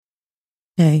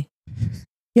Hey,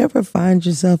 you ever find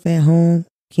yourself at home,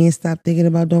 can't stop thinking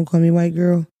about Don't Call Me White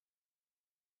Girl?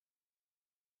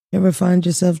 You ever find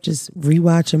yourself just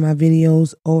rewatching my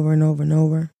videos over and over and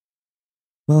over?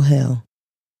 Well, hell,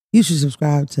 you should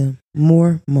subscribe to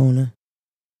More Mona,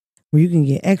 where you can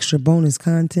get extra bonus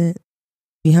content,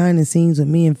 behind the scenes with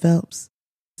me and Phelps.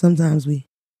 Sometimes we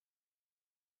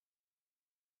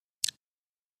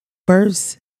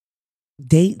first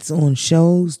dates on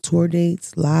shows, tour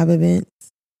dates, live events,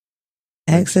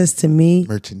 access to me,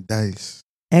 merchandise,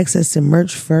 access to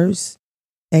merch first,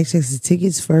 access to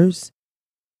tickets first,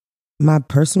 my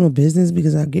personal business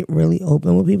because I get really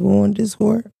open with people on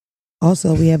Discord.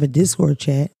 Also, we have a Discord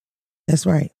chat. That's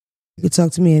right. You can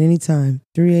talk to me at any time,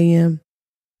 3 a.m.,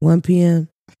 1 p.m.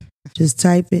 Just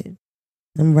type it.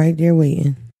 I'm right there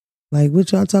waiting. Like,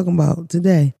 what y'all talking about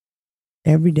today?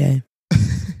 Every day.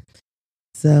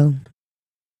 So,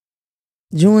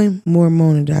 join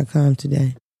moremona.com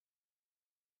today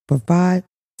for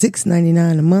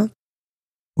 $6.99 a month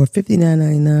or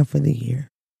 $59.99 for the year.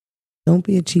 Don't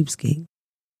be a cheapskate.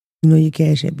 You know your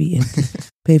cash at be empty.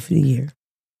 Pay for the year.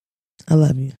 I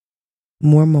love you.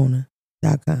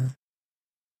 Moremona.com.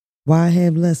 Why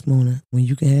have less, Mona, when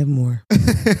you can have more?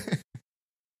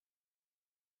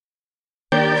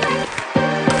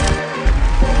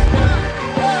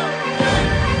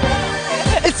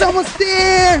 It's almost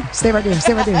there. Stay right there.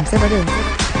 Stay right there. Stay right there.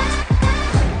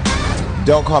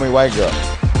 Don't Call Me White Girl.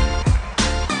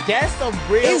 That's some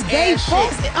real It's Dave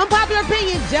Folks. Unpopular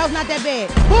opinion. Jail's not that bad.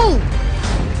 Boom.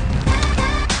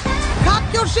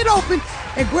 Cock your shit open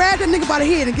and grab that nigga by the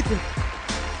head and get the.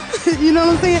 You know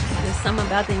what I'm saying? There's something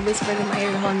about them whispering in my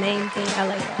ear, the whole name thing. I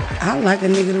like that. I like a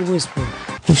nigga to whisper.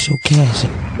 What's your cash?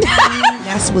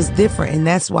 That's what's different. And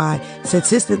that's why,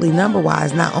 statistically,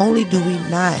 number-wise, not only do we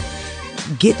not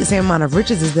get the same amount of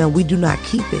riches as them, we do not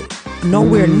keep it.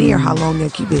 Nowhere near how long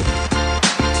they'll keep it.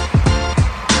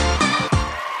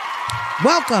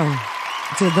 Welcome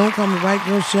to the Don't Call Me White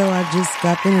Girl show. I just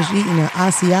got finished eating an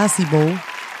Asi bowl.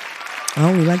 I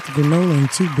only like the granola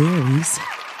and 2 berries.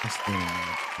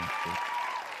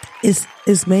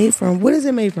 It's made from, what is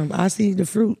it made from? Asi, the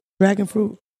fruit, dragon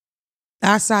fruit.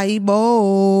 Acai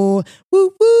bowl.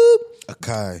 Whoop, whoop.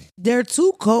 Acai. They're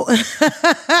too cold.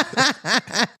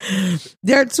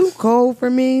 They're too cold for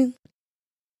me.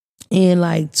 And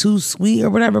like too sweet or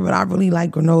whatever, but I really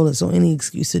like granola, so any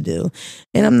excuse to do.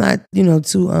 And I'm not,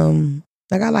 too,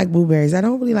 like I like blueberries. I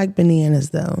don't really like bananas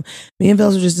though. Me and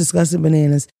Phelps were just discussing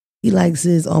bananas. He likes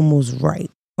his almost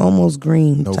ripe, almost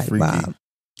green No type freaky. vibe.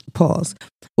 Pause.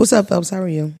 What's up, Phelps? How are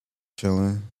you?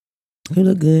 Chilling. You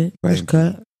look good. Fresh Thank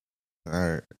cut. All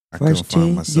right. I Fresh couldn't find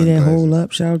tea. my Get that sunglasses. hole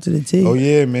up. Shout out to the tea. Oh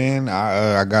yeah, man.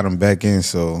 I got them back in.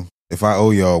 So if I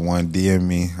owe y'all one, DM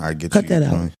me. I get Cut you. that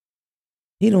out.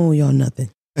 He don't owe y'all nothing.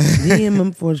 DM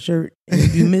him for a shirt. And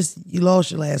if you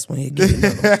lost your last one, he'll give you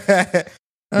another one.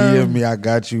 DM me. I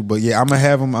got you. But yeah, I'm gonna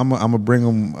have them. I'm gonna bring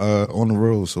them on the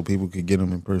road so people could get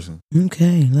them in person.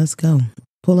 Okay, let's go.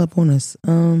 Pull up on us.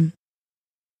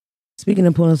 Speaking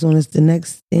of pull us on us, the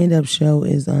next stand-up show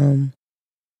is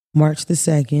March the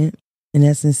 2nd, and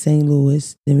that's in St.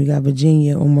 Louis. Then we got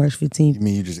Virginia on March 15th. You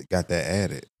mean you just got that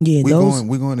added? Yeah, we going to St.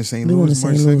 we going to Louis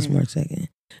St. Louis March 2nd.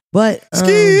 But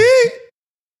Ski!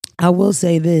 I will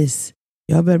say this.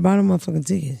 Y'all better buy them motherfucking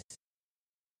tickets.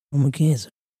 I'm going to cancel.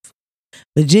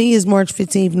 Virginia is March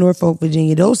 15th, Norfolk,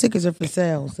 Virginia. Those tickets are for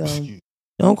sale, so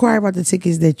don't cry about the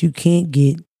tickets that you can't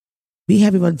get. Be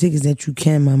happy about the tickets that you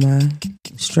can, mama.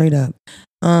 Straight up.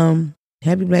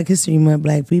 Happy Black History Month,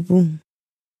 black people.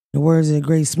 The words of the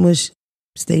great Smush,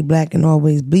 stay black and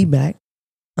always be black.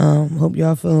 Hope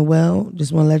y'all feeling well.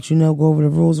 Just want to let you know, go over the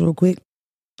rules real quick.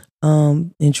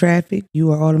 In traffic,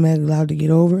 you are automatically allowed to get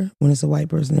over when it's a white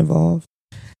person involved.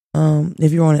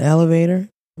 If you're on an elevator,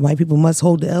 white people must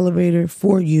hold the elevator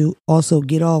for you. Also,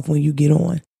 get off when you get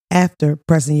on after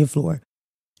pressing your floor.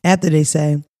 After they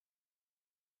say,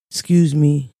 excuse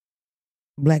me,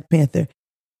 Black Panther,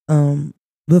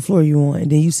 what floor are you on?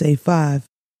 And then you say 5,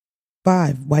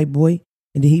 white boy.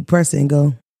 And then he press it and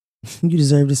go, you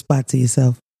deserve this spot to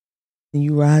yourself. And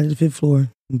you ride to the 5th floor,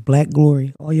 black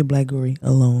glory, all your black glory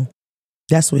alone.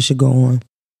 That's what should go on.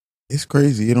 It's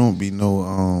crazy. It don't be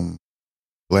no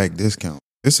black discount.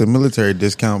 It's a military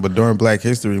discount, but during Black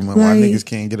History Month, why Right. niggas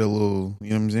can't get a little,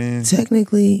 you know what I'm saying?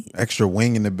 Technically, Extra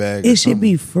wing in the bag. it should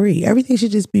be free. Everything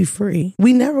should just be free.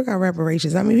 We never got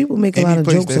reparations. I mean, people make a lot Any of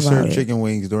place jokes that about serve it. chicken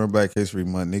wings during Black History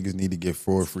Month, niggas need to get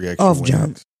 4 free extra Off wings.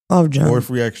 jump. Off jump. 4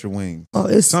 free extra wings. Oh,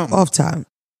 it's Something. off time.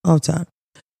 Off time.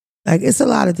 Like, it's a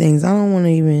lot of things. I don't want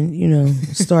to even,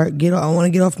 start I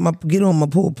want to get on my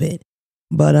pulpit.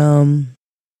 But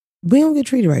we don't get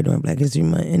treated right during Black History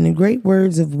Month. In the great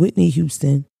words of Whitney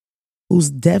Houston, whose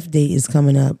death date is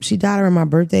coming up. She died around my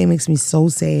birthday. It makes me so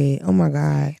sad. Oh my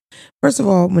God. First of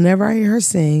all, whenever I hear her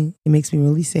sing, it makes me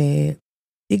really sad.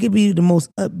 It could be the most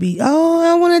upbeat, oh,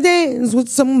 I want to dance with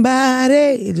somebody.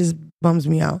 It just bums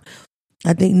me out.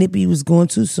 I think Nippy was going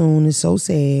too soon. It's so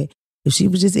sad. If she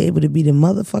was just able to be the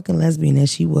motherfucking lesbian that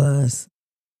she was,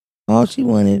 all she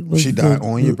wanted was... She died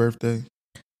on your birthday?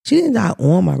 She didn't die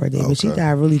on my birthday, but she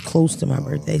died really close to my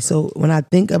birthday. So when I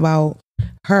think about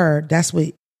her, that's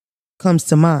what comes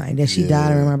to mind, that she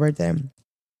died around my birthday.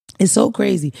 It's so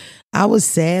crazy. I was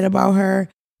sad about her,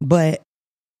 but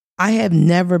I have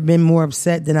never been more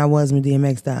upset than I was when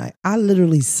DMX died. I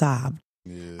literally sobbed.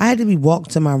 Yeah. I had to be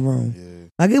walked to my room. Yeah.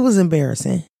 Like, it was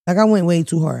embarrassing. Like, I went way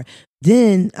too hard.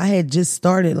 Then I had just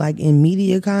started like in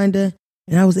media kinda,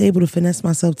 and I was able to finesse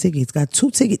myself tickets. Got 2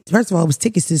 tickets. First of all, it was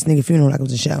tickets to this nigga funeral like it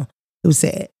was a show. It was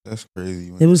sad. That's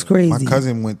crazy. It was crazy. My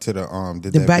cousin went to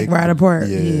the bike rider part.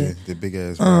 Yeah, the big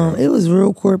ass rider. It was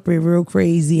real corporate, real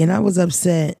crazy, and I was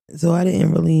upset. So I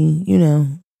didn't really,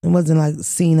 it wasn't like the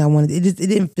scene I wanted. It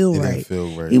didn't feel right. Didn't feel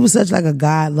right. He was such like a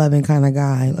God loving kind of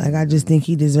guy. Like, I just think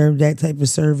he deserved that type of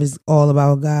service, all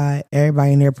about God.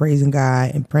 Everybody in there praising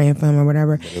God and praying for him or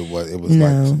whatever. But it was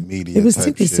like media. It was type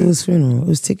tickets shit. to his funeral. It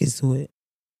was tickets to it,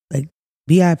 like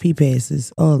VIP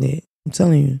passes, all that. I'm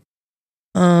telling you.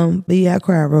 But yeah, I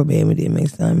cried real bad with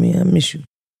DMX time. Man, I miss you.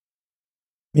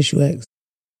 Miss you, X.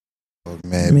 Oh,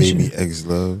 man, baby you. X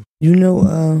love.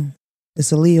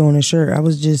 It's a Leo on the shirt.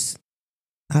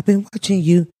 I've been watching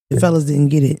you. The fellas didn't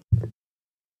get it.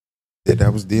 Yeah,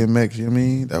 that was DMX, you know what I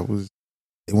mean?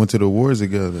 They went to the wars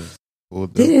together.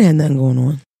 They didn't have nothing going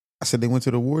on. I said they went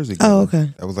to the wars together. Oh,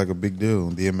 okay. That was like a big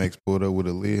deal. DMX pulled up with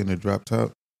a Leah in the drop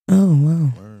top. Oh,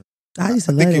 wow. I used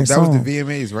to love their song. That was the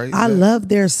VMAs, right? I love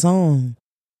their song.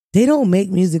 They don't make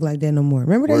music like that no more.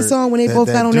 Remember that song when they both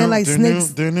got on there like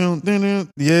snakes?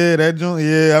 Yeah, that joint.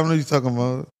 Yeah, I know what you're talking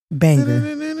about.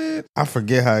 Banger. I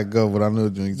forget how it go, but I know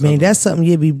what you're talking Man, that's something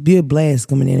you'd be a blast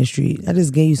coming in the street. I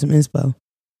just gave you some inspo.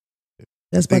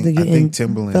 That's about to get in. I think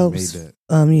Timbaland Phelps. made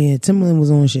that. Yeah, Timbaland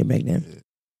was on shit back then.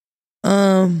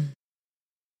 Yeah.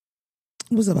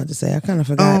 What was I about to say? I kind of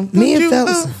forgot. Me and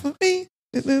Phelps.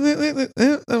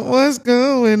 What's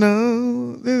going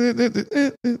on?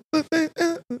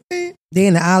 They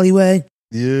in the alleyway.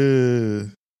 Yeah.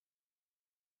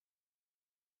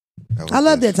 I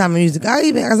love that time of music. I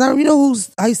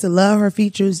used to love her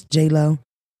features? J-Lo.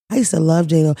 I used to love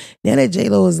J-Lo. Now that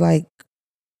J-Lo is like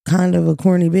kind of a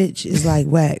corny bitch, it's like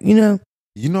whack, You know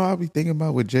I'll be thinking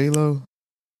about with J-Lo?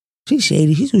 She's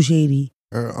shady. She's too shady.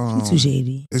 She's too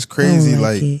shady. It's crazy.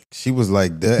 Like she was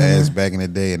like that ass back in the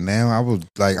day, and now I was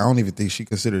like, I don't even think she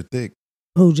considered thick.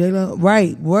 Oh, J-Lo?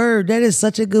 Right. Word. That is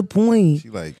such a good point.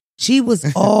 She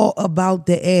was all about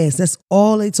the ass. That's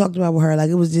all they talked about with her.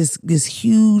 Like, it was just this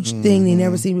huge thing they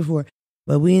never seen before.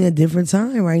 But we in a different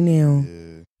time right now.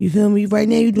 Yeah. You feel me? Right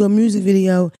now, you do a music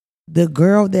video. The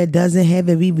girl that doesn't have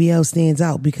a BBL stands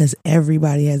out because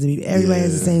everybody has a BBL. Everybody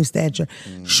has the same stature.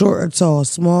 Short or tall,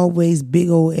 small waist, big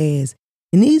old ass.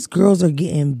 And these girls are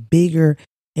getting bigger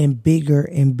and bigger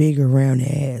and bigger around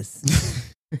the ass.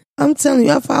 I'm telling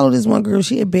you, I follow this one girl.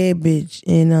 She a bad bitch.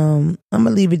 And I'm going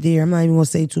to leave it there. I'm not even going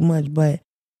to say too much. But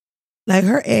like,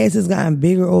 her ass has gotten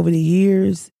bigger over the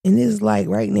years. And it's like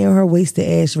right now, her waist to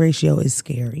ass ratio is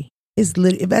scary. It's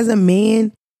literally, if as a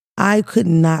man, I could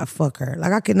not fuck her.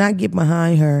 Like, I could not get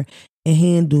behind her and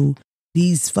handle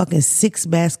these fucking 6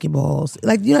 basketballs.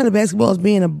 Like, you know how the basketballs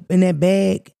be in that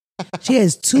bag? She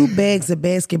has 2 bags of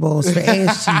basketballs for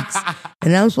ass cheeks.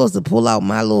 And I'm supposed to pull out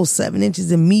my little 7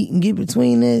 inches of meat and get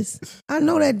between this. I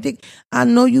know that dick. I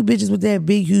know you bitches with that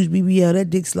big, huge BBL. That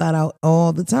dick slide out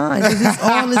all the time. Because it's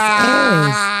all this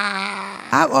ass.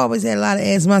 I've always had a lot of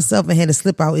ass myself and had a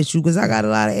slip out issue because I got a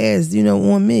lot of ass,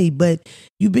 on me. But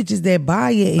you bitches that buy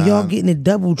it and y'all getting it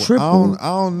double, triple. I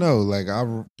don't know. Like,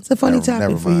 it's a funny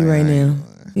topic for you right now.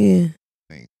 Yeah.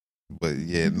 But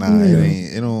yeah,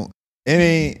 it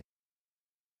ain't.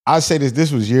 I say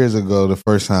this was years ago, the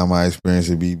first time I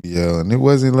experienced a BBL, and it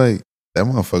wasn't like that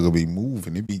motherfucker be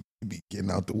moving. It be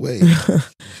getting out the way.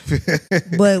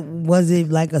 But was it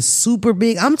like a super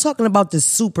big? I'm talking about the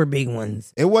super big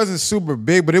ones. It wasn't super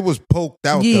big, but it was poked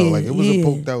out though. Like, it was a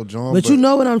poked out joint. But you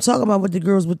know what I'm talking about with the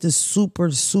girls with the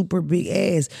super, super big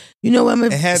ass. You know what I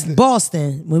mean?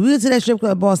 Boston. When we went to that strip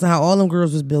club in Boston, how all them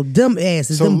girls was built. Them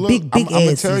asses, big asses. I'm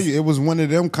going to tell you, it was one of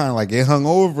them kind of like, it hung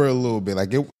over a little bit.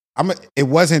 Like, it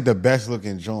wasn't the best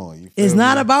looking joint. It's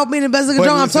not about being the best looking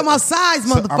joint. I'm talking about size,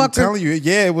 motherfucker. I'm telling you,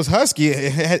 it was husky.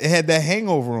 It had that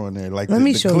hangover on there, like Let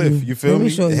me show cliff. you. You feel me? Let me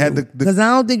show you. Because I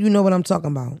don't think you know what I'm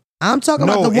talking about. I'm talking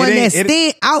No, about the it one that ain't-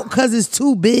 stand out because it's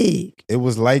too big. It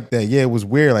was like that. Yeah, it was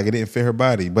weird. Like it didn't fit her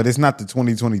body. But it's not the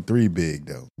 2023 big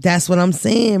though. That's what I'm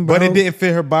saying, bro. But it didn't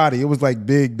fit her body. It was like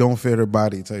big, don't fit her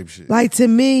body type shit. Like to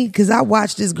me, because I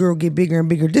watched this girl get bigger and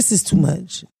bigger. This is too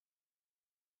much.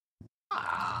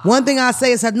 One thing I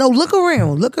say is, no, look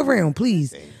around,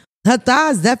 please. Her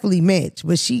thighs definitely match,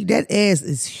 but that ass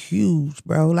is huge,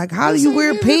 bro. Like, how do you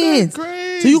wear pants?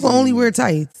 So you can only wear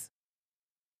tights.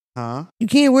 Huh? You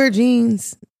can't wear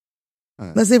jeans.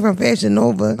 Let's say from Fashion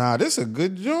Nova. Nah, this a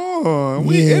good joint.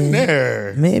 We in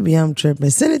there. Maybe I'm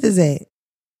tripping. Send it to Zach.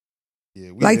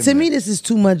 Yeah, Like to me, this is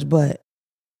too much butt.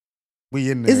 We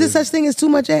in there. Is there such thing as too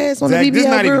much ass on Zach, the BBL this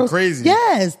not even girls? crazy.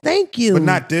 Yes, thank you. But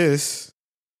not this.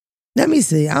 Let me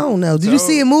see. I don't know. Did you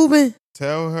see it moving?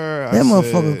 Tell her That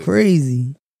motherfucker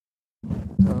crazy.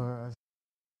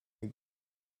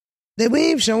 They we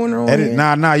ain't showing her on Edit,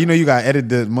 here. nah. You know you gotta edit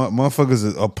the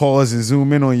motherfuckers. Pause and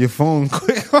zoom in on your phone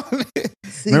quick on it.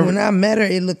 See, when I met her,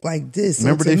 it looked like this. So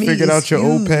Remember to they me, figured it's out your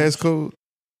old huge. passcode?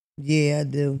 Yeah, I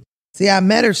do. See, I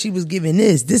met her. She was giving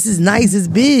this. This is nice. It's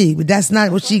big, but that's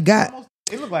not what she got.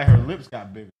 It looked like her lips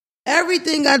got bigger.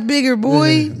 Everything got bigger,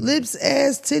 boy. Lips,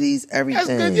 ass, titties,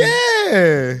 everything. That's good,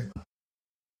 yeah.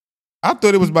 I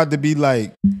thought it was about to be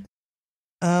like.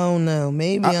 I don't know.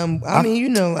 Maybe I mean, you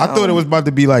know. I thought it was about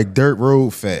to be like dirt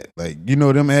road fat. Like, you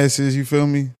know them asses, you feel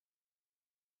me?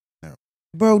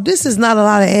 Bro, this is not a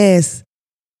lot of ass.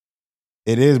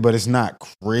 It is, but it's not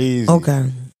crazy. Okay.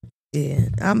 Yeah.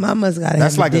 I must gotta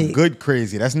That's have like a dick. good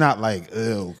crazy. That's not like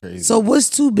crazy. So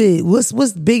what's too big? What's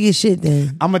big as shit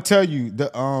then? I'm gonna tell you the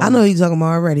I know who you talking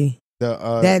about already.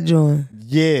 That joint.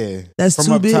 Yeah. That's from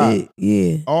too up big. top.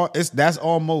 Yeah. That's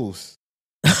almost.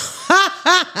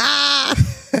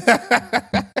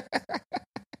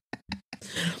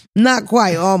 Not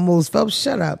quite, almost. Phelps,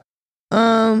 shut up.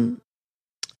 So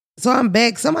I'm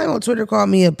back. Somebody on Twitter called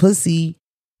me a pussy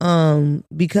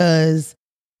because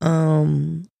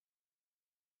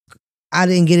I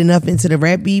didn't get enough into the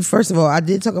rap beef. First of all, I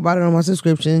did talk about it on my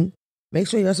subscription. Make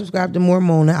sure y'all subscribe to More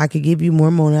Mona. I could give you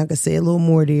more Mona. I could say a little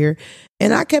more there.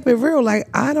 And I kept it real. Like,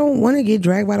 I don't want to get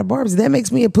dragged by the barbs. That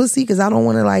makes me a pussy because I don't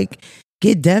want to, like,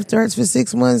 get death threats for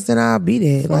 6 months, then I'll be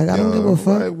there. Like, I don't give a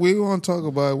fuck. Right, we want to talk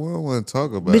about it. We don't want to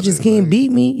talk about Bitches it. can't like,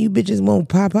 beat me. You bitches won't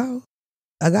pop out.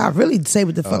 Like, I really say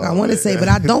what the fuck I want to say, but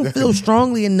I don't feel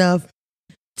strongly enough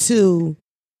to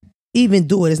even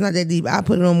do it. It's not that deep. I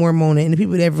put it on More Mona, and the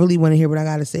people that really want to hear what I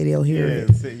got to say, they'll hear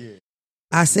it.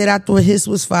 I said I thought Hiss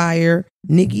was fire.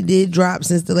 Nikki did drop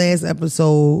since the last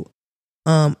episode.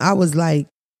 I was like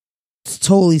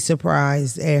totally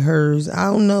surprised at hers. I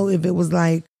don't know if it was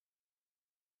like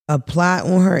a plot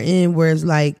on her end where it's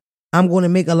like, I'm going to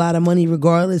make a lot of money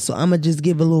regardless, so I'm going to just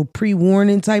give a little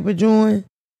pre-warning type of joint.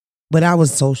 But I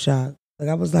was so shocked. Like,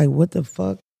 I was like, what the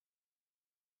fuck?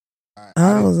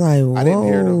 I was like, whoa. I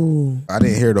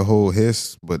didn't hear the whole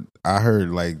Hiss, but I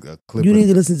heard like a clip. You need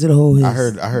to listen to the whole Hiss. I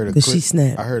heard a clip. She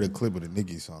snapped. I heard a clip of the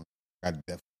Nicki song.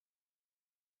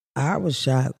 I was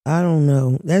shocked. I don't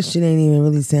know. That shit ain't even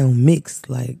really sound mixed.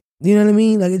 Like, you know what I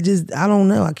mean? Like, it just, I don't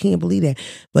know. I can't believe that.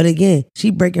 But again, she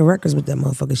breaking records with that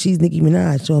motherfucker. She's Nicki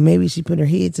Minaj. So maybe she put her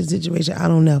head to the situation. I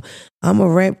don't know. I'm a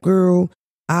rap girl.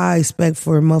 I expect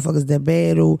for motherfuckers that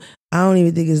battle. I don't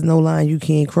even think it's no line you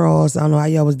can't cross. I don't know how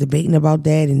y'all was debating about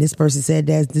that. And this person said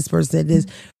that. This person said this.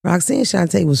 Roxanne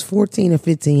Shante was 14 or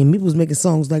 15. People was making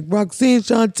songs like, Roxanne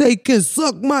Shante can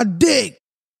suck my dick.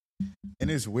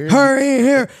 And it's weird. Her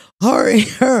and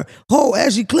her whole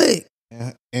Ashley Click.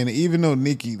 And even though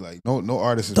Nicki, like, no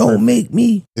artist is Don't perfect, make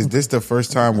me. Is this the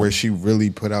first time where she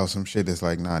really put out some shit that's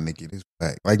like, nah, Nicki, this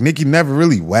whack? Like, Nicki never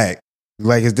really whack.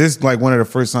 Like, is this like one of the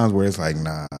first times where it's like,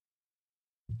 nah?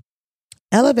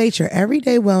 Elevate your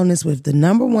everyday wellness with the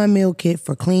 #1 meal kit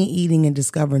for clean eating and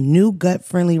discover new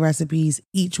gut-friendly recipes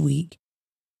each week.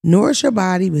 Nourish your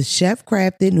body with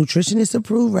chef-crafted,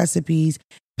 nutritionist-approved recipes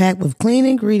packed with clean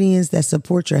ingredients that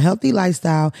support your healthy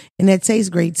lifestyle and that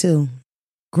taste great too.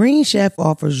 Green Chef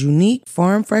offers unique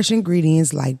farm-fresh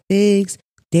ingredients like figs,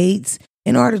 dates,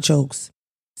 and artichokes,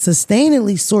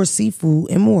 sustainably sourced seafood,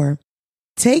 and more.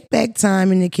 Take back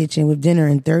time in the kitchen with dinner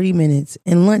in 30 minutes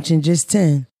and lunch in just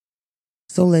 10.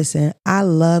 So listen, I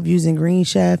love using Green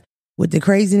Chef. With the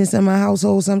craziness in my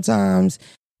household sometimes,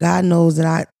 God knows that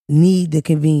I need the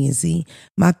conveniency.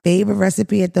 My favorite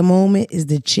recipe at the moment is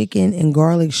the chicken and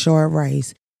garlic short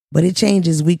rice, but it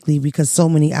changes weekly because so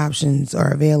many options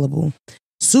are available.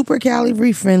 Super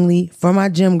calorie friendly for my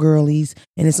gym girlies,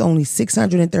 and it's only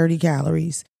 630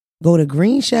 calories. Go to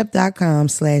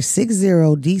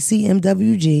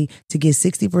greenchef.com/60DCMWG to get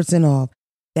 60% off.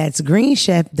 That's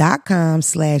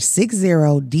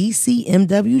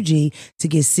greenchef.com/60DCMWG to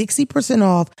get 60%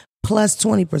 off plus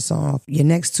 20% off your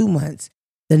next 2 months.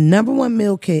 The #1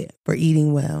 meal kit for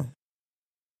eating well.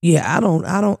 Yeah,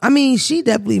 I mean, she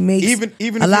definitely makes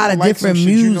even a lot of like different shit,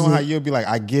 music. you know how you'll be like,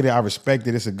 I get it, I respect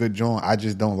it, it's a good joint, I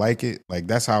just don't like it. Like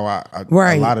that's how I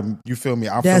Right. a lot of, you feel me?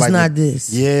 I feel That's like not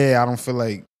this. Yeah, I don't feel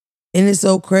like. And it's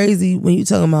so crazy when you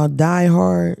talking about Die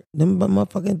Hard. Them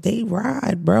motherfucking, they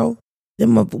ride, bro.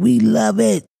 We love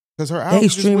it. Because her album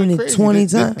just streaming went it crazy. 20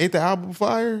 times. Ain't the album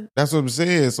fire? That's what I'm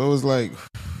saying. So it's like,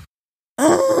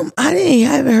 I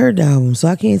haven't heard the album, so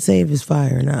I can't say if it's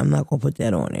fire or not. I'm not gonna put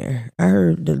that on there. I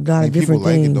heard a lot of different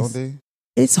people things. like it, don't they?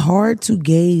 It's hard to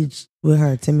gauge with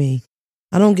her. To me,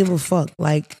 I don't give a fuck.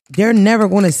 Like they're never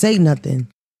gonna say nothing.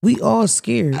 We all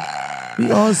scared.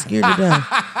 We all scared to death.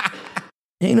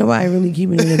 Ain't nobody really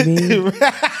keeping it a bean.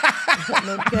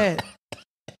 No cat.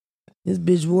 This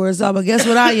bitch wore us out, but guess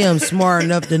what? I am smart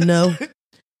enough to know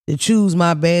to choose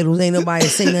my battles. Ain't nobody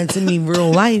say nothing to me in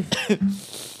real life.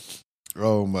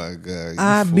 Oh my God.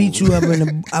 I beat you up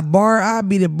in a bar. I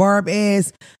beat a barb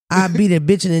ass. I beat a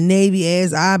bitch in the Navy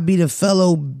ass. I beat a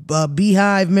fellow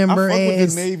Beehive member I fuck ass.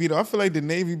 with the Navy though. I feel like the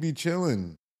Navy be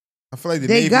chilling. I feel like the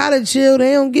They Navy gotta chill.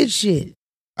 They don't get shit.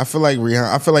 I feel like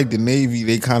Rihanna. I feel like the Navy.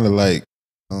 They kind of like,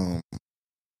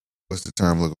 what's the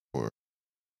term I'm looking for?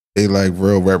 They like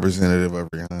real representative of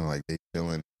Rihanna. Like they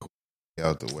chilling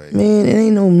out the way. Man, it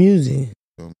ain't no music.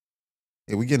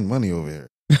 Yeah, we getting money over here.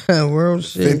 World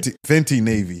shit. Fenty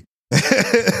Navy.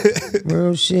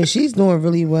 Real shit. She's doing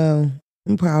really well.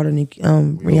 I'm proud of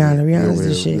Rihanna. Rihanna's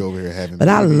the shit. But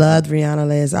I loved Rihanna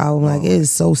last album. Like it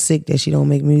is so sick that she don't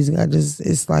make music.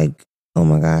 It's like, oh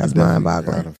my God, it's mind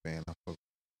boggling.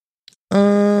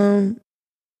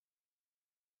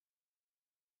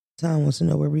 Tom wants to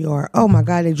know where we are. Oh my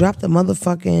God, they dropped a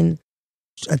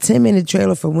 10-minute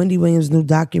trailer for Wendy Williams' new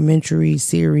documentary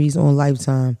series on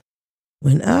Lifetime.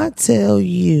 When I tell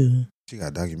you, she got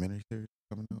a documentary series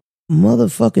coming up.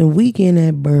 Motherfucking Weekend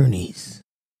at Bernie's.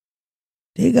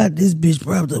 They got this bitch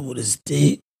propped up with a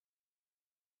stick.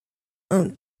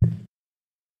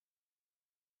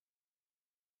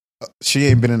 She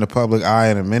ain't been in the public eye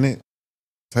in a minute.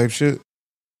 Type shit.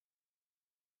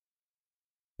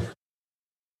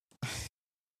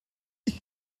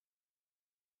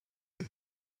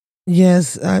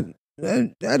 Yes, I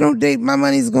don't date. My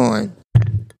money's gone.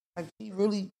 Like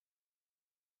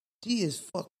she is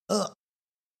fucked up.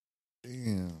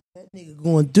 Damn. That nigga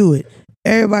going through it.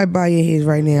 Everybody bow your heads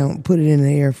right now and put it in the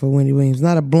air for Wendy Williams.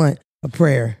 Not a blunt, a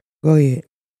prayer. Go ahead.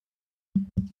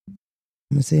 I'm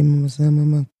gonna say,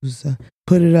 Mama,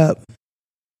 put it up.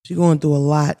 She going through a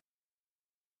lot.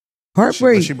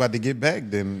 Heartbreak. She about to get back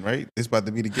then, right? It's about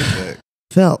to be the get back.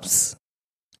 Phelps.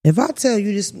 If I tell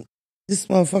you this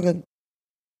motherfucker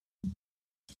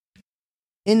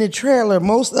in the trailer,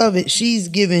 most of it she's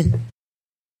giving.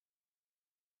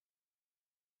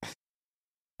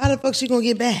 How the fuck she gonna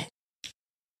get back?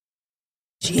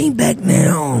 She ain't back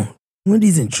now.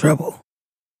 Wendy's in trouble.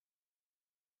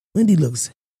 Wendy look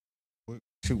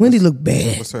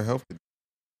bad. What's her health?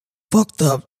 Fucked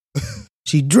up.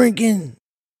 She drinking,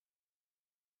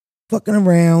 fucking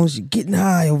around. She getting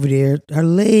high over there. Her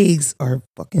legs are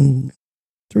fucking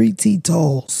 3T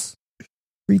talls.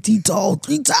 3T tall,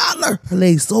 3 toddler. Her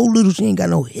legs so little she ain't got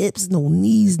no hips, no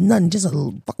knees, nothing. Just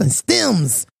a fucking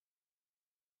stems.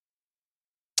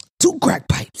 2 crack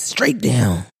pipes straight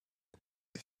down.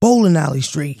 Bowling alley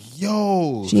straight.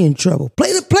 Yo, she in trouble.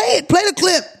 Play the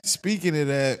clip. Speaking of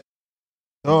that,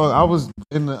 I was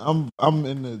in the I'm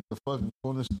in the fucking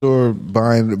corner store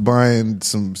buying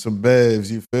some bevs.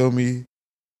 You feel me?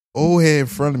 Old head in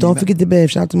front of me. Don't forget the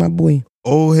bev. Shout out to my boy.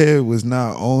 Old head was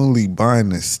not only buying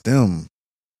the stem.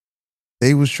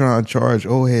 They was trying to charge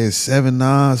old head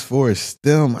 $7 for a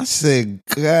stem. I said,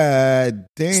 God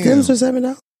damn. Stems for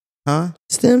 $7? Huh?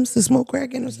 Stems to smoke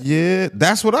crack in or something? Yeah,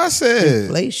 that's what I said.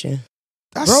 Inflation.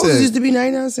 Roses used to be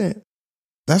 99 cents.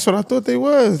 That's what I thought they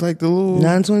was. Like the little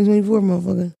 9/20/24,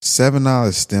 motherfucker.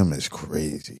 $7 stem is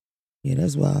crazy. Yeah,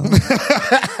 that's wild.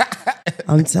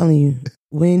 I'm telling you,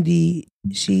 Wendy,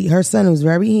 her son was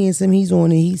very handsome. He's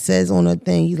on it. He says on her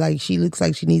thing, he's like, she looks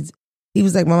like she needs. He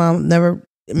was like, my mom never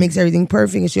makes everything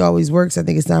perfect and she always works. I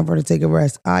think it's time for her to take a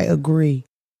rest. I agree.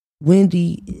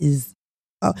 Wendy is.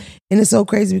 And it's so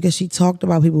crazy because she talked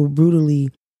about people brutally.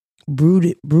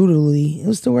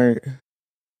 What's the word?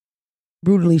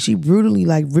 Brutally. She brutally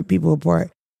like rip people apart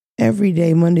every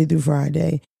day, Monday through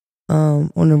Friday,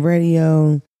 on the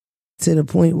radio, to the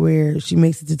point where she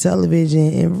makes it to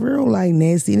television and real like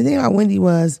nasty. And the thing about Wendy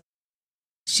was,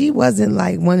 she wasn't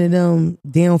like one of them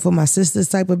down for my sisters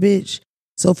type of bitch.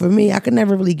 So for me, I could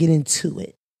never really get into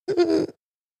it.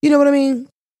 You know what I mean?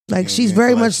 Like she's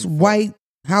very much white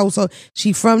household.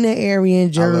 She from that area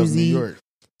in Jersey. I love New York.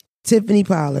 Tiffany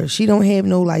Pollard. She don't have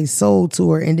no like soul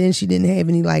to her, and then she didn't have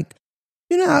any like,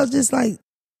 I was just like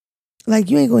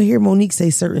you ain't gonna hear Monique say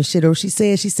certain shit, or she's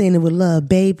saying it with love,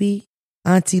 baby.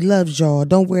 Auntie loves y'all.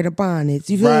 Don't wear the bonnets.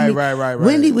 You feel me? Right.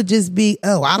 Wendy would just be,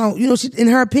 I don't, she, in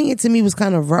her opinion, to me, was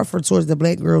kind of rougher towards the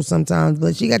black girls sometimes,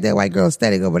 but she got that white girl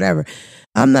aesthetic or whatever.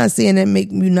 I'm not saying that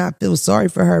make you not feel sorry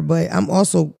for her, but I'm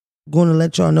also going to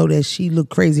let y'all know that she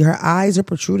looked crazy. Her eyes are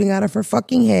protruding out of her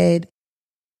fucking head.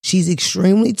 She's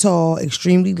extremely tall,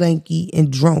 extremely lanky,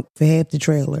 and drunk for half the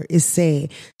trailer. It's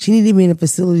sad. She need to be in a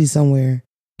facility somewhere,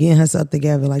 getting herself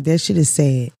together. Like, that shit is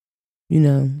sad.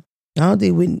 I don't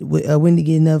think Wendy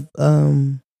get enough, I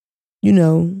don't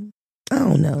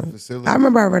know. Facility. I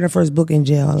remember I read her first book in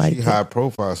jail. Like, she high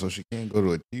profile, so she can't go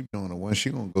to a cheap joint. The one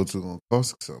she gonna go to gonna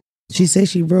cost something. She said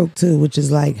she broke too, which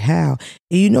is like, how?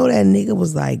 And that nigga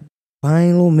was like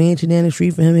buying a little mansion down the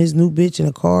street for him, his new bitch, and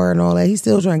a car and all that. He's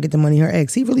still trying to get the money. Her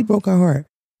ex, he really broke her heart.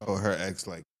 Oh, her ex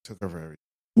like took her for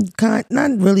everything.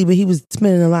 Not really, but he was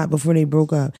spending a lot before they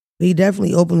broke up. But he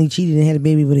definitely openly cheated and had a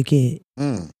baby with a kid.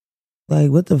 Like,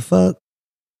 what the fuck?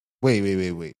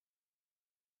 Wait.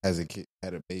 As a kid,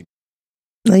 had a baby.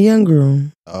 A young girl.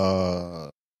 Yeah.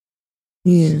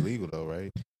 It's illegal though,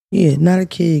 right? Yeah, not a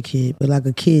kid, but like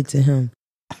a kid to him.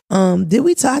 Did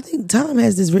we talk? I think Tom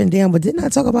has this written down, but didn't I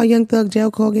talk about Young Thug jail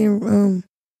call getting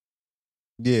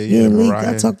Yeah, leaked?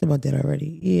 I talked about that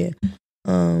already. Yeah.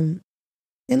 And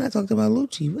I talked about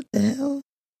Lucci. What the hell?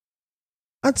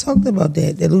 I talked about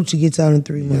that Lucci gets out in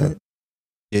 3 months.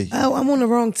 Yeah. Oh, I'm on the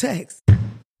wrong text.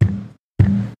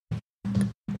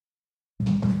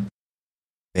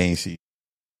 They ain't see.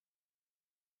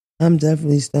 I'm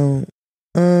definitely stoned.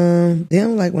 They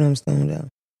don't like when I'm stoned out.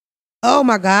 Oh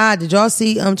my God, did y'all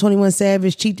see 21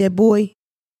 Savage cheat that boy?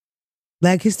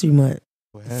 Black History Month.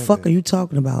 What Fuck are you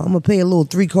talking about? I'm gonna pay a little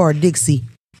 3-card Dixie.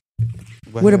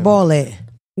 What Where the happened? ball at?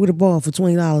 Where the ball for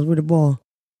 $20? Where the ball?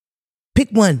 Pick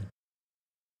one.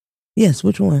 Yes,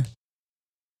 which one?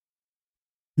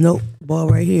 Nope, ball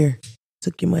right here.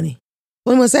 Took your money.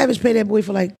 21 Savage paid that boy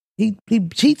for like, he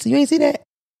cheats. You ain't see that?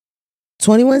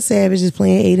 21 Savage is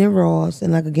playing Aiden Ross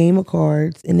in like a game of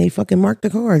cards, and they fucking marked the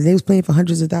cards. They was playing for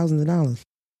hundreds of thousands of dollars.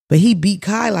 But he beat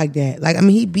Kai like that.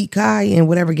 He beat Kai in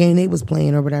whatever game they was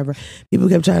playing or whatever. People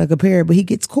kept trying to compare it, but he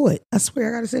gets caught. I swear,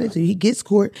 I gotta send it to you. He gets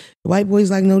caught. The white boy's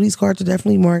like, no, these cards are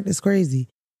definitely marked. It's crazy.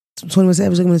 21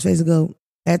 Savage look him in his face and go,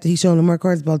 after he showed him the marked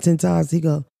cards about 10 times, he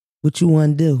go, what you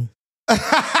want to do?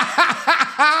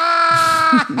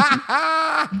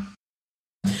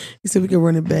 He said we can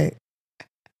run it back.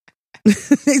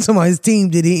 They talking about his team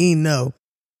did it, he ain't know.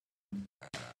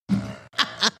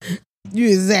 You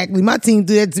exactly. My team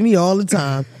do that to me all the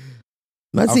time.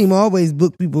 My team always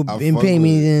book people and pay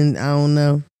me, and I don't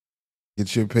know.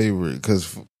 Get your paper,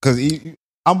 because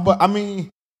I mean,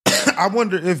 I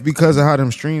wonder if because of how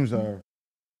them streams are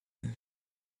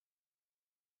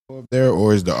up there,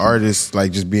 or is the artist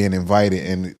like just being invited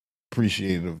and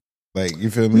appreciative? Like, you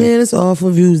feel me? Man, it's all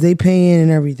for views. They paying and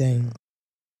everything.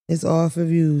 It's all for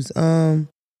views.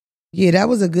 Yeah, that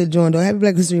was a good joint though. Happy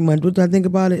Black History Month. What do I think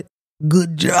about it?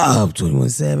 Good job, 21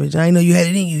 Savage. I didn't know you had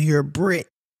it in you. You're a Brit.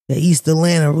 That East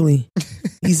Atlanta really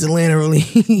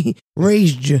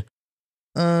raised you.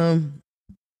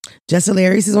 Jessa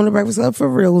Hilarious is on the Breakfast Club for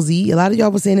realsy. A lot of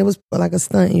y'all were saying it was like a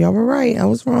stunt. Y'all were right. I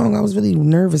was wrong. I was really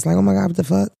nervous. Like, oh my God, what the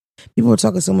fuck? People were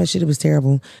talking so much shit. It was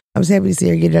terrible. I was happy to see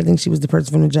her get it. I think she was the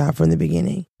person from the job from the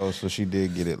beginning. Oh, so she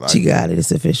did get it. Like, she got it.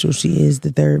 It's official. She is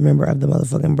the third member of the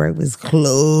motherfucking Breakfast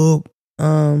Club.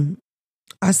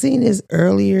 I seen this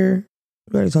earlier.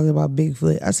 We already talking about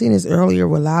Bigfoot. I seen this earlier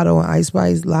with Lotto and Ice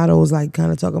Spice. Lotto was like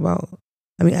kind of talking about,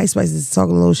 Ice Spice is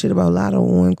talking a little shit about Lotto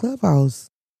on Clubhouse.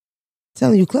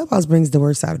 Telling you, Clubhouse brings the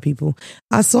worst out of people.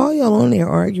 I saw y'all on there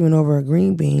arguing over a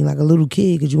green bean like a little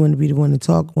kid because you wanted to be the one to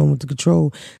talk, one with the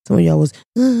control. Some of y'all was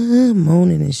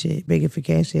moaning and shit, begging for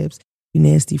cash apps. You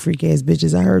nasty freak ass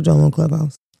bitches. I heard y'all on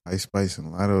Clubhouse. Ice Spice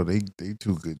and Lotto, they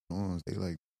two good songs. They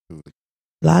like do it.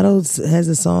 Lotto has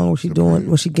a song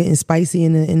where she getting spicy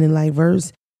in the like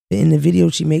verse. In the video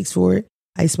she makes for it,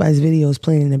 Ice Spice video is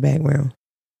playing in the background.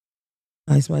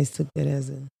 Ice Spice took that as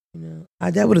a,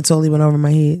 that would have totally went over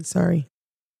my head. Sorry.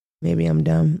 Maybe I'm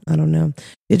dumb. I don't know.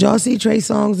 Did y'all see Trey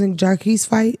Songz and Jacquees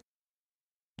fight?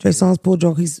 Trey Songz pulled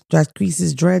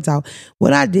Jacquees' dreads out.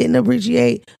 What I didn't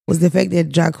appreciate was the fact that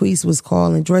Jacquees was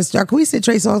calling. Jacquees said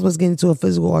Trey Songz was getting into a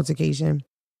physical altercation.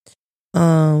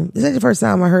 This ain't the first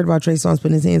time I heard about Trey Songz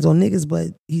putting his hands on niggas, but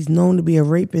he's known to be a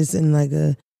rapist and like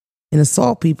an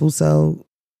assault people. So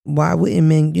why wouldn't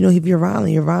men, if you're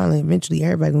violent, you're violent. Eventually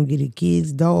everybody gonna get it.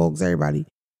 Kids, dogs, everybody.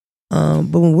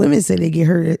 But when women say they get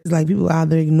hurt, it's like people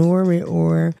either ignore it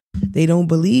or they don't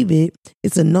believe it.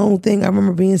 It's a known thing. I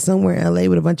remember being somewhere in LA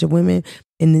with a bunch of women,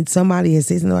 and then somebody had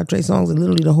said something about Trey Songz, and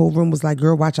literally the whole room was like,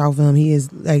 girl, watch out for him. He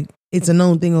is like, it's a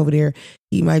known thing over there.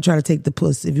 He might try to take the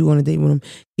puss if you want to date with him.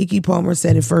 Keke Palmer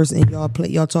said it first, and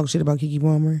y'all talk shit about Keke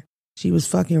Palmer. She was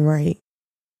fucking right.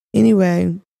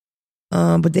 Anyway,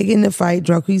 but they get in a fight.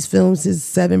 Jacquees films his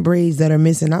 7 braids that are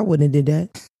missing. I wouldn't have did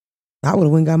that. I would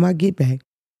have went and got my get back.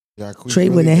 Trey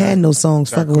wouldn't have had no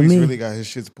songs fucking with me. Really got his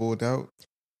shits pulled out.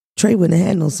 Trey wouldn't have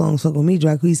had no songs fucking with me,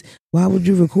 Jacquees. Why would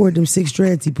you record them 6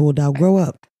 dreads he pulled out? Grow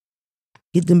up.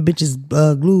 Get them bitches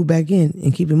glued back in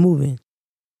and keep it moving.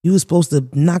 You was supposed to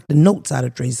knock the notes out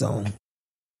of Trey Songz,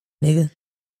 nigga.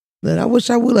 But I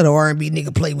wish I would let an R&B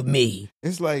nigga play with me.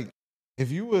 It's like, if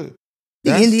you would...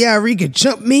 The NDRE could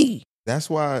chump me.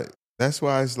 That's why it's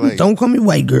like... Don't call me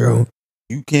white girl.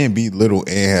 You can't be little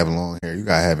and have long hair. You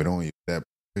gotta have it on you. That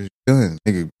you're done.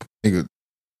 Nigga,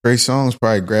 Trey Songz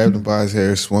probably grabbed him by his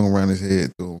hair, swung around his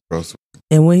head, threw him across the...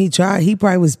 And when he tried, he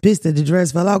probably was pissed that the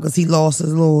dress fell out because he lost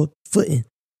his little footing.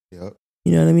 Yep.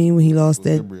 You know what I mean? When he lost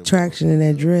that traction in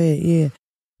that dread, yeah.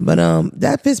 But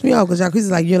that pissed me off because Jacquees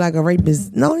is like, you're like a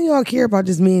rapist. None of y'all care about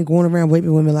just men going around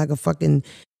raping women like a fucking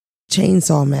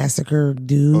chainsaw massacre,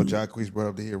 dude. Oh, Jacquees brought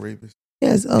up the head rapist?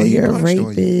 Yes, oh, you're a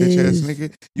rapist. You, bitch ass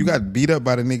nigga. You got beat up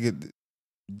by the nigga.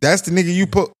 That's the nigga you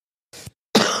put...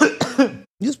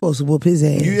 You're supposed to whoop his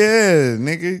ass. Yeah,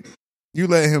 nigga. You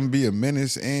let him be a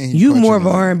menace and you more of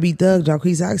an R&B thug,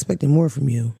 Jacquees. I expected more from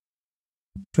you.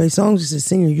 Trey Songz is a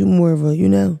singer. You more of a,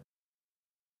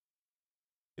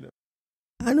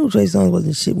 I knew Trey Songz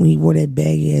wasn't shit when he wore that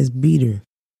baggy ass beater.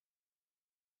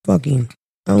 Fucking,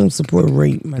 I don't support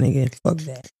rape, my nigga. Fuck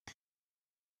that.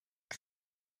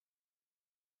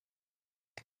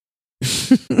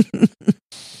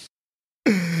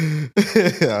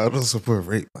 I don't support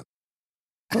rape.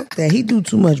 Fuck that. He do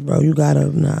too much, bro. You gotta,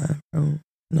 bro.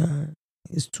 Nah.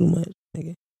 It's too much,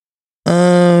 nigga.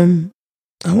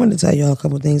 I wanted to tell y'all a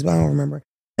couple things, but I don't remember.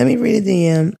 Let me read a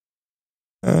DM.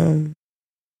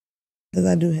 Because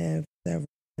I do have several.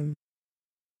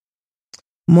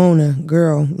 Mona,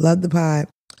 girl, love the pod.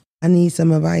 I need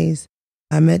some advice.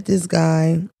 I met this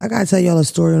guy. I gotta tell y'all a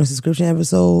story on a subscription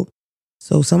episode.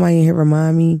 So somebody in here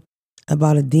remind me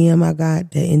about a DM I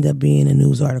got that ended up being a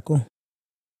news article.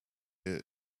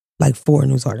 Like 4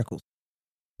 news articles.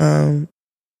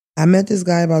 I met this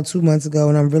guy about 2 months ago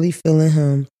and I'm really feeling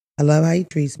him. I love how he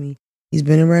treats me. He's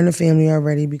been around the family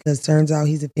already because turns out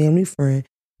he's a family friend,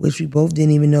 which we both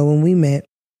didn't even know when we met.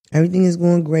 Everything is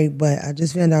going great, but I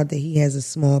just found out that he has a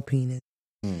small penis.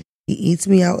 He eats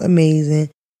me out amazing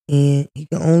and he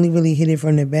can only really hit it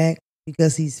from the back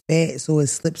because he's fat, so it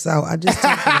slips out. I just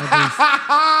talked about this.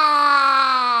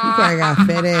 You probably got a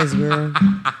fat ass, girl.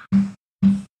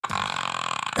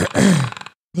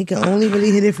 He can only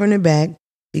really hit it from the back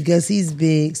because he's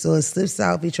big, so it slips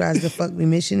out if he tries to fuck me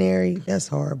missionary. That's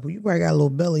horrible. You probably got a little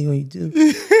belly on you, too.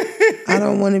 I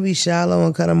don't want to be shallow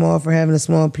and cut him off for having a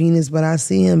small penis, but I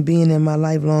see him being in my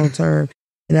life long term,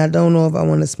 and I don't know if I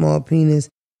want a small penis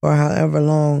for however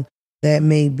long that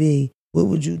may be. What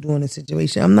would you do in a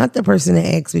situation? I'm not the person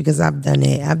to ask because I've done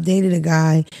that. I've dated a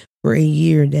guy for a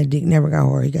year that dick never got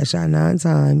hard. He got shot 9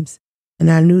 times. And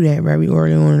I knew that very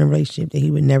early on in the relationship that he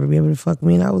would never be able to fuck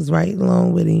me. And I was right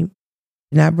along with him.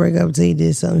 And I break up until he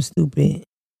did something stupid.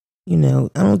 I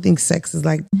don't think sex is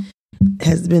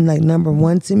has been number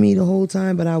 1 to me the whole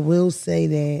time. But I will say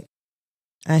that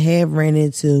I have ran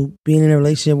into being in a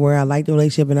relationship where I like the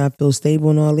relationship and I feel stable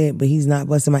and all that. But he's not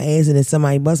busting my ass and then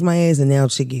somebody busts my ass and now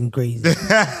shit getting crazy.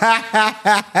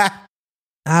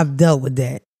 I've dealt with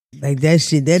that. That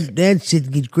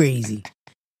shit gets crazy.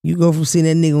 You go from seeing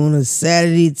that nigga on a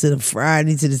Saturday to the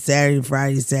Friday to the Saturday,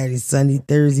 Friday, Saturday, Sunday,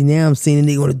 Thursday. Now I'm seeing a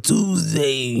nigga on a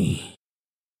Tuesday.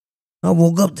 I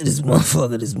woke up to this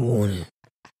motherfucker this morning.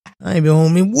 I ain't been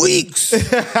home in weeks.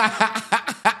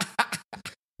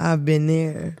 I've been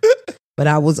there. But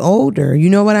I was older. You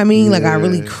know what I mean? I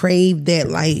really craved that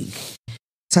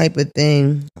type of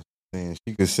thing. Man,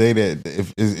 she could say that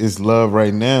if it's love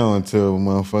right now until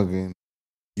motherfucking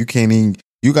you can't even.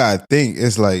 You gotta think,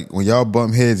 it's like when y'all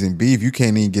bump heads and beef, you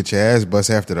can't even get your ass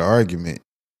bust after the argument.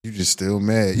 You just still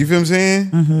mad. You feel what I'm saying?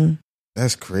 Mm-hmm.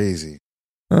 That's crazy.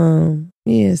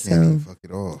 Yeah, so fuck it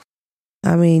off.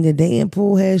 I mean, the dating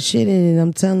pool has shit in it,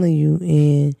 I'm telling you.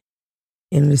 And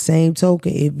in the same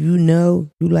token, if you know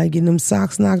you like getting them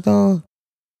socks knocked off,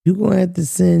 you gonna have to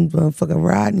send motherfucking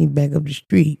Rodney back up the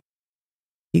street.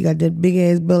 He got that big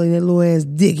ass belly, that little ass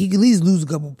dick. He can at least lose a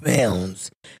couple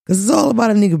pounds. Cause it's all about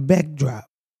a nigga backdrop.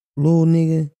 little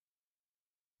nigga.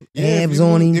 Abs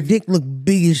on him. Dick look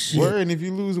big as shit. Word, and if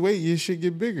you lose weight, your shit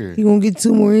get bigger. He gonna get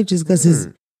 2 more inches because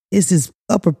it's his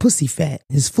upper pussy fat.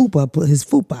 His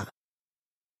fupa.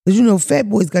 Cause you know fat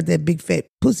boys got that big fat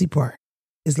pussy part.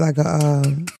 It's like a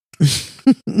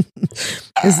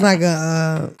it's like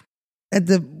a at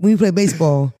the when you play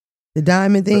baseball, the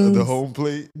diamond thing. The home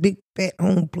plate. Big fat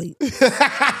home plate.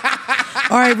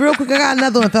 All right, real quick, I got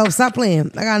another one, fellas. Stop playing.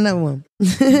 I got another one.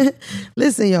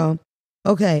 Listen, y'all.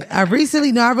 Okay, I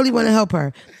really want to help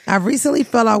her. I recently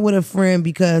fell out with a friend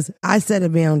because I set a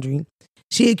boundary.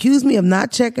 She accused me of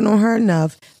not checking on her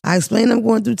enough. I explained I'm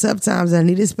going through tough times and I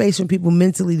needed space from people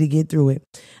mentally to get through it.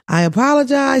 I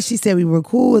apologized. She said we were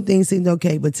cool and things seemed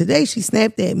okay. But today she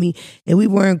snapped at me and we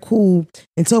weren't cool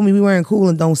and told me we weren't cool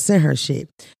and don't send her shit.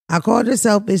 I called her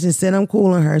selfish and said I'm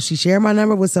cool on her. She shared my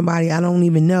number with somebody I don't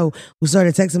even know who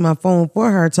started texting my phone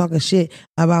for her, talking shit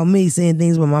about me, saying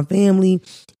things with my family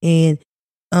and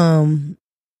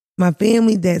my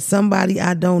family that somebody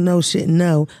I don't know shouldn't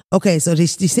know. Okay, so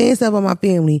she's saying stuff about my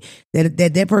family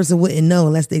that person wouldn't know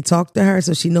unless they talk to her,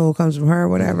 so she know it comes from her or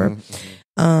whatever.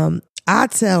 I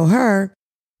tell her,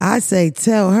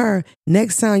 tell her,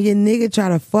 next time your nigga try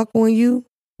to fuck on you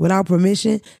without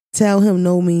permission, tell him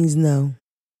no means no.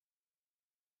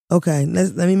 Okay,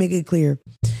 let me make it clear.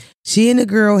 She and the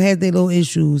girl had their little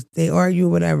issues. They argue or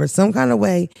whatever. Some kind of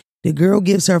way, the girl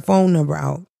gives her phone number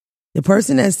out. The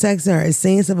person that's texting her is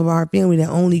saying stuff about her family that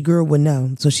only girl would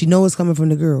know. So she knows it's coming from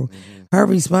the girl. Her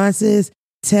response is,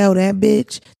 tell that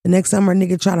bitch the next time her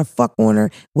nigga try to fuck on her,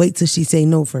 wait till she say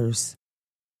no first.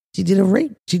 She did a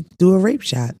rape. She threw a rape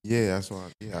shot. Yeah, that's why.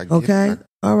 Yeah, I get okay. it.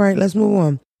 All right, let's move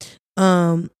on.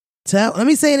 Let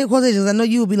me say it in quotations. I know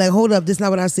you will be like, hold up, this is not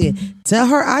what I said. Tell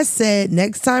her I said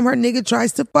next time her nigga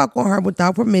tries to fuck on her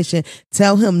without permission,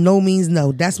 tell him no means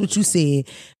no. That's what you said.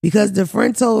 Because the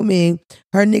friend told me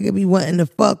her nigga be wanting to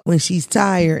fuck when she's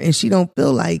tired and she don't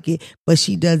feel like it, but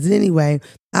she does it anyway.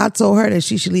 I told her that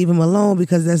she should leave him alone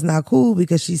because that's not cool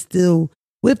because she's still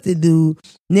with the dude.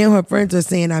 Now her friends are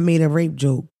saying I made a rape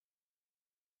joke.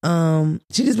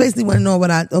 She just basically want to know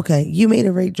okay, you made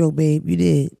a rape joke, babe. You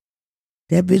did.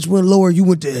 That bitch went lower, you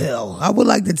went to hell. I would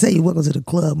like to tell you, welcome to the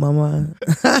club, mama.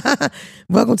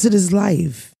 Welcome to this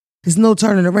life. There's no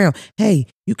turning around. Hey,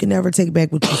 you can never take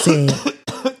back what you said.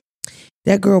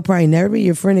 That girl probably never be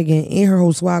your friend again, and her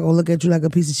whole squad gonna look at you like a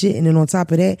piece of shit. And then on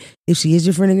top of that, if she is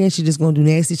your friend again, she just gonna do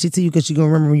nasty shit to you because she gonna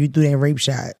remember when you threw that rape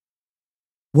shot.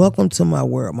 Welcome to my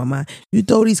world, mama. You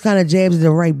throw these kind of jabs at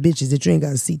the right bitches that you ain't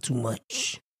gotta see too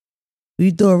much. If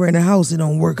you throw it around the house, it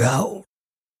don't work out.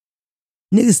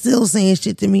 Niggas still saying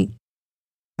shit to me.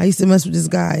 I used to mess with this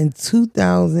guy in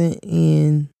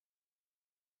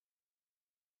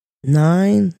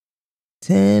 2009,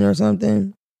 10 or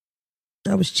something.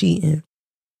 I was cheating.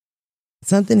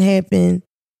 Something happened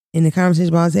in the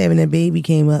conversation I was having. That baby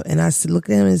came up and I looked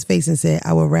at him in his face and said,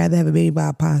 I would rather have a baby by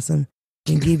a possum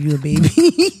than give you a baby.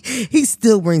 He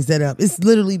still brings that up. It's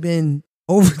literally been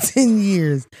over 10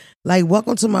 years. Like,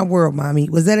 welcome to my world, mommy.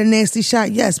 Was that a nasty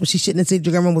shot? Yes, but she shouldn't have said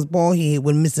your grandma was bald head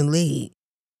with missing leg.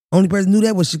 Only person knew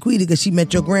that was Shaquita because she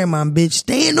met your grandma, bitch.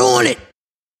 Stand on it.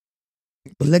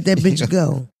 But let that bitch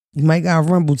go. You might got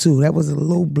rumble too. That was a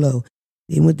low blow.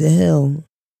 They went to hell.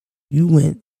 You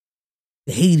went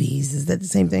to Hades. Is that the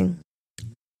same thing?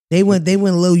 They went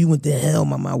low. You went to hell,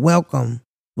 mama. Welcome.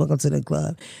 Welcome to the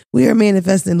club. We are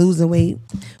manifesting losing weight.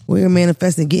 We are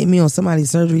manifesting getting me on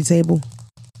somebody's surgery table.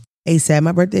 ASAP.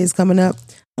 My birthday is coming up.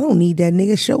 I don't need that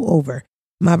nigga show over.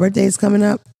 My birthday is coming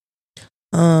up.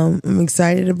 I'm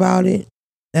excited about it.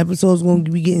 Episode's going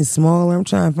to be getting smaller. I'm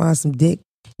trying to find some dick.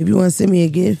 If you want to send me a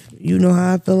gift, you know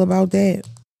how I feel about that.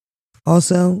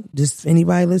 Also, just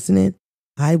anybody listening,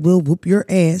 I will whoop your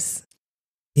ass.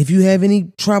 If you have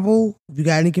any trouble, if you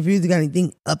got any confusion, you got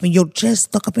anything up in your chest,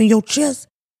 stuck up in your chest,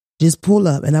 just pull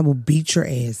up and I will beat your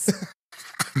ass.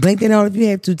 Blank that out if you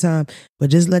have to, time, but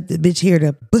just let the bitch hear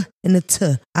the b and the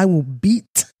t. I will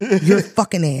beat your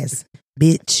fucking ass,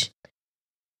 bitch.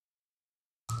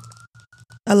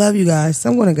 I love you guys.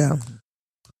 I'm going to go.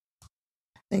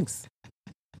 Thanks.